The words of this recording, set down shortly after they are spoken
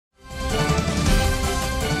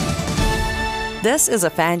This is a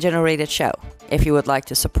fan-generated show. If you would like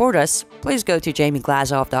to support us, please go to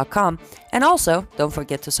jamieglazov.com and also don't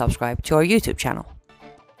forget to subscribe to our YouTube channel.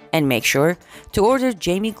 And make sure to order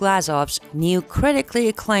Jamie Glazov's new critically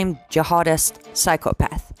acclaimed jihadist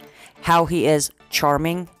Psychopath. How he is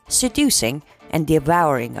charming, seducing, and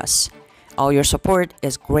devouring us. All your support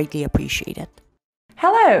is greatly appreciated.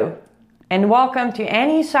 Hello, and welcome to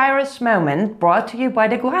Anni Cyrus Moment, brought to you by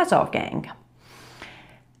the Glazov Gang.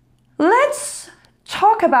 Let's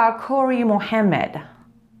talk about Corey Mohammed.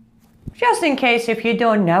 Just in case if you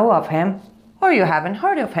don't know of him, or you haven't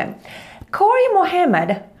heard of him. Corey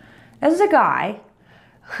Mohammed is a guy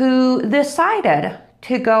who decided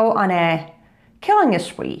to go on a killing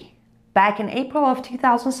spree back in April of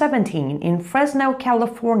 2017 in Fresno,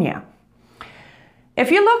 California. If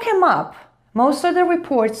you look him up, most of the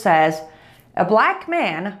report says a black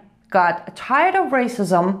man got tired of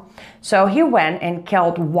racism, so he went and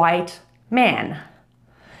killed white men.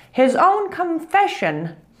 His own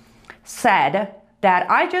confession said that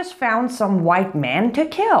I just found some white man to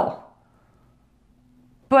kill.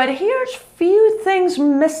 But here's few things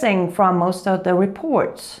missing from most of the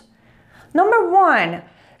reports. Number one,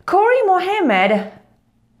 Corey Mohammed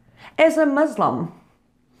is a Muslim,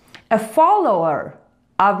 a follower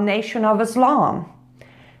of Nation of Islam.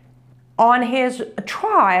 On his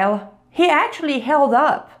trial, he actually held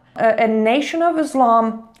up a Nation of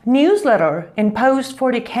Islam newsletter and posed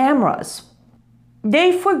for the cameras.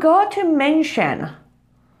 They forgot to mention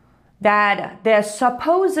that the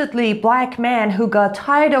supposedly black man who got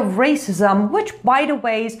tired of racism, which by the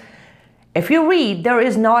way, if you read, there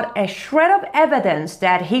is not a shred of evidence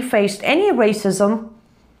that he faced any racism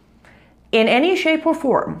in any shape or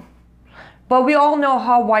form. But we all know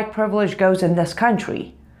how white privilege goes in this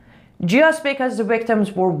country. Just because the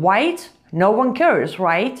victims were white, no one cares,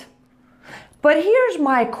 right? But here's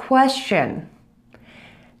my question.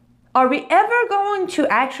 Are we ever going to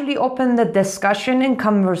actually open the discussion and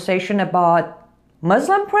conversation about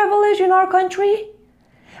Muslim privilege in our country?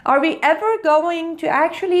 Are we ever going to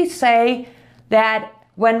actually say that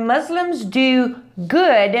when Muslims do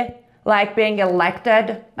good, like being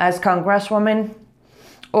elected as congresswoman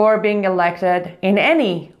or being elected in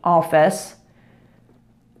any office,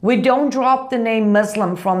 we don't drop the name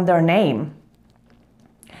Muslim from their name?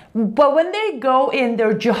 But when they go in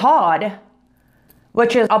their jihad,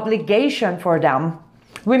 which is obligation for them,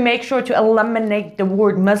 we make sure to eliminate the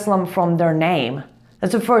word Muslim from their name.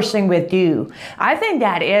 That's the first thing we do. I think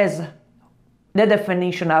that is the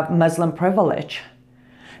definition of Muslim privilege.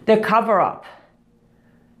 The cover-up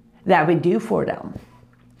that we do for them.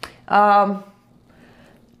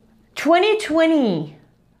 2020,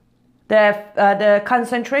 the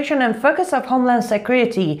concentration and focus of Homeland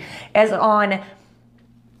Security is on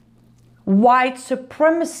white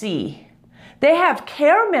supremacy. They have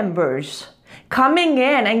care members coming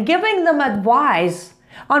in and giving them advice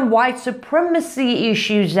on white supremacy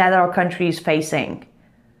issues that our country is facing.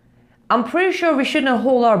 I'm pretty sure we shouldn't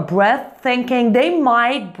hold our breath thinking they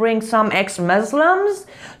might bring some ex-Muslims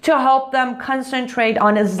to help them concentrate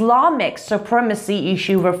on Islamic supremacy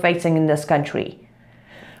issue we're facing in this country.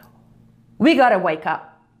 We gotta wake up.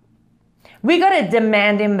 We gotta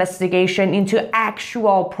demand investigation into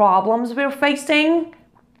actual problems we're facing,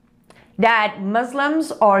 that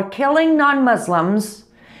Muslims are killing non-Muslims,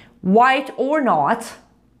 white or not,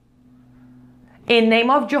 in name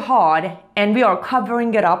of jihad, and we are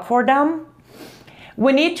covering it up for them.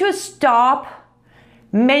 We need to stop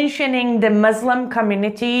mentioning the Muslim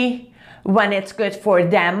community when it's good for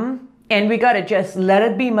them, and we gotta just let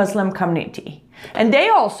it be Muslim community. And they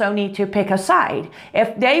also need to pick a side.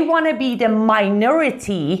 If they want to be the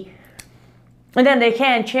minority, then they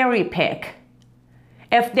can't cherry pick.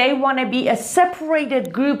 If they want to be a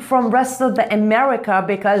separated group from rest of the America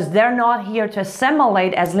because they're not here to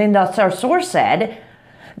assimilate, as Linda Sarsour said,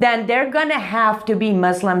 then they're gonna have to be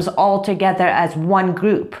Muslims all together as one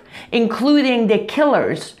group, including the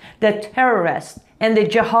killers, the terrorists, and the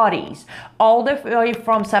jihadis, all the way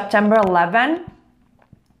from September 11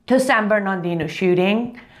 to San Bernardino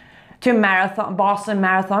shooting, to Boston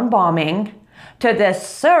Marathon bombing, to the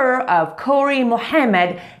sir of Corey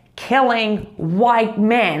Mohammed killing white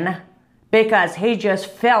men because he just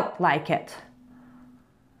felt like it.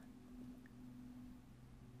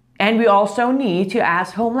 And we also need to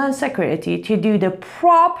ask Homeland Security to do the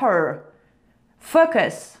proper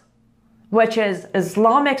focus, which is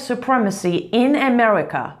Islamic supremacy in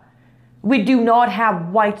America. We do not have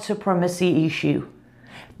white supremacy issue.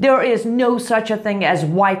 There is no such a thing as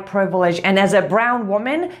white privilege, and as a brown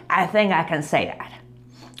woman, I think I can say that.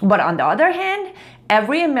 But on the other hand,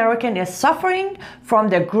 Every American is suffering from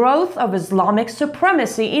the growth of Islamic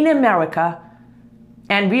supremacy in America,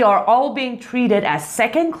 and we are all being treated as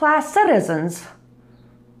second-class citizens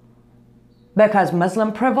because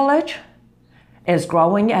Muslim privilege is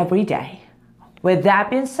growing every day. With that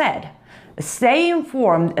being said, stay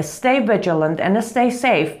informed, stay vigilant, and stay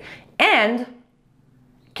safe, and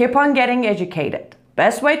keep on getting educated.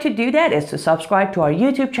 Best way to do that is to subscribe to our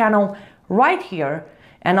YouTube channel right here.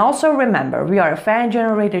 And also remember, we are a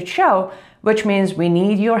fan-generated show, which means we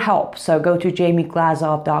need your help. So go to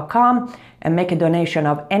JamieGlazov.com and make a donation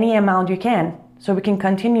of any amount you can so we can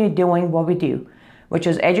continue doing what we do, which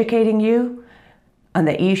is educating you on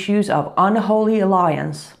the issues of unholy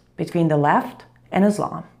alliance between the left and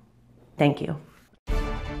Islam. Thank you.